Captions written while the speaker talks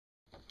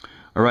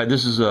All right,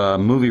 this is a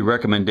movie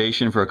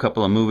recommendation for a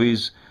couple of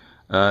movies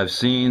I've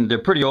seen. They're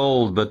pretty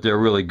old, but they're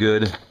really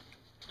good.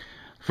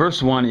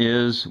 First one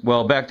is,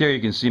 well, back there you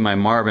can see my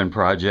Marvin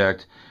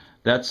project.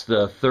 That's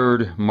the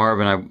third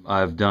Marvin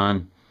I've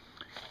done.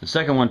 The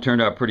second one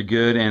turned out pretty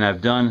good, and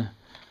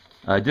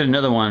I did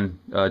another one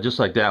just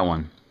like that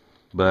one.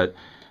 But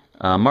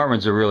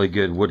Marvin's a really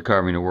good wood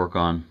carving to work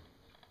on.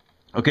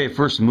 Okay,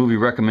 first movie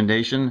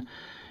recommendation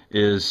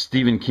is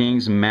Stephen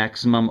King's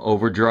Maximum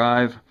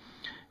Overdrive.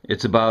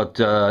 It's about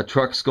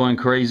trucks going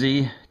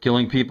crazy,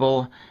 killing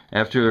people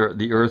after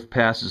the Earth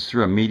passes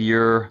through a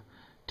meteor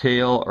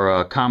tail or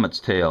a comet's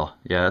tail.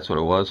 Yeah, that's what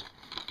it was.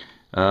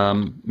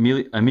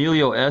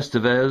 Emilio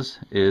Estevez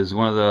is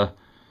one of the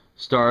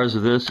stars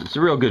of this. It's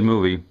a real good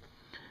movie.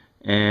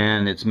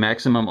 And it's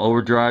Maximum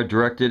Overdrive,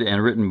 directed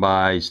and written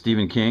by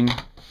Stephen King.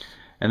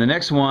 And the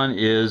next one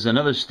is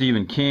another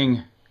Stephen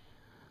King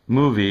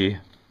movie.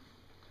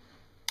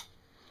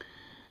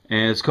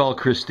 And it's called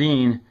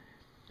Christine.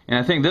 And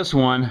I think this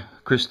one,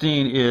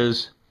 Christine,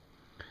 is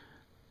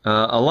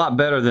a lot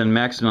better than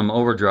Maximum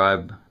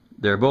Overdrive.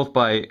 They're both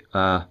by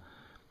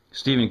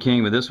Stephen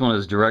King, but this one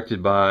is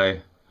directed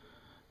by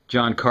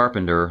John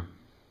Carpenter.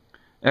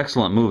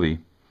 Excellent movie.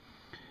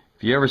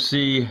 If you ever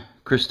see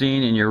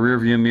Christine in your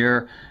rearview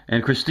mirror,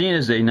 and Christine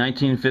is a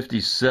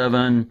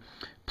 1957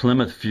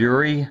 Plymouth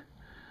Fury.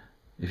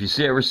 If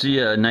you ever see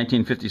a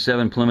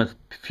 1957 Plymouth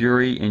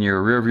Fury in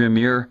your rearview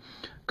mirror,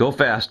 go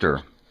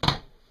faster.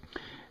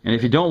 And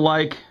if you don't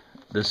like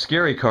the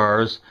scary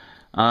cars,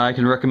 I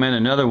can recommend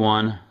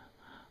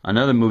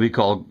another movie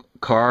called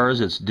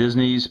Cars. It's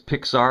Disney's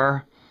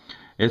Pixar.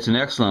 It's an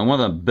excellent, one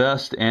of the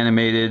best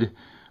animated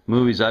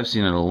movies I've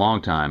seen in a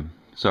long time.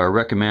 So I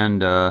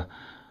recommend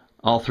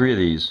all three of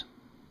these.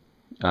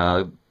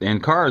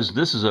 And Cars,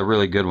 this is a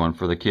really good one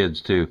for the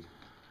kids too.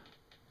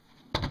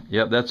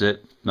 Yep, that's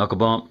it. Knuckle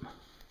bump.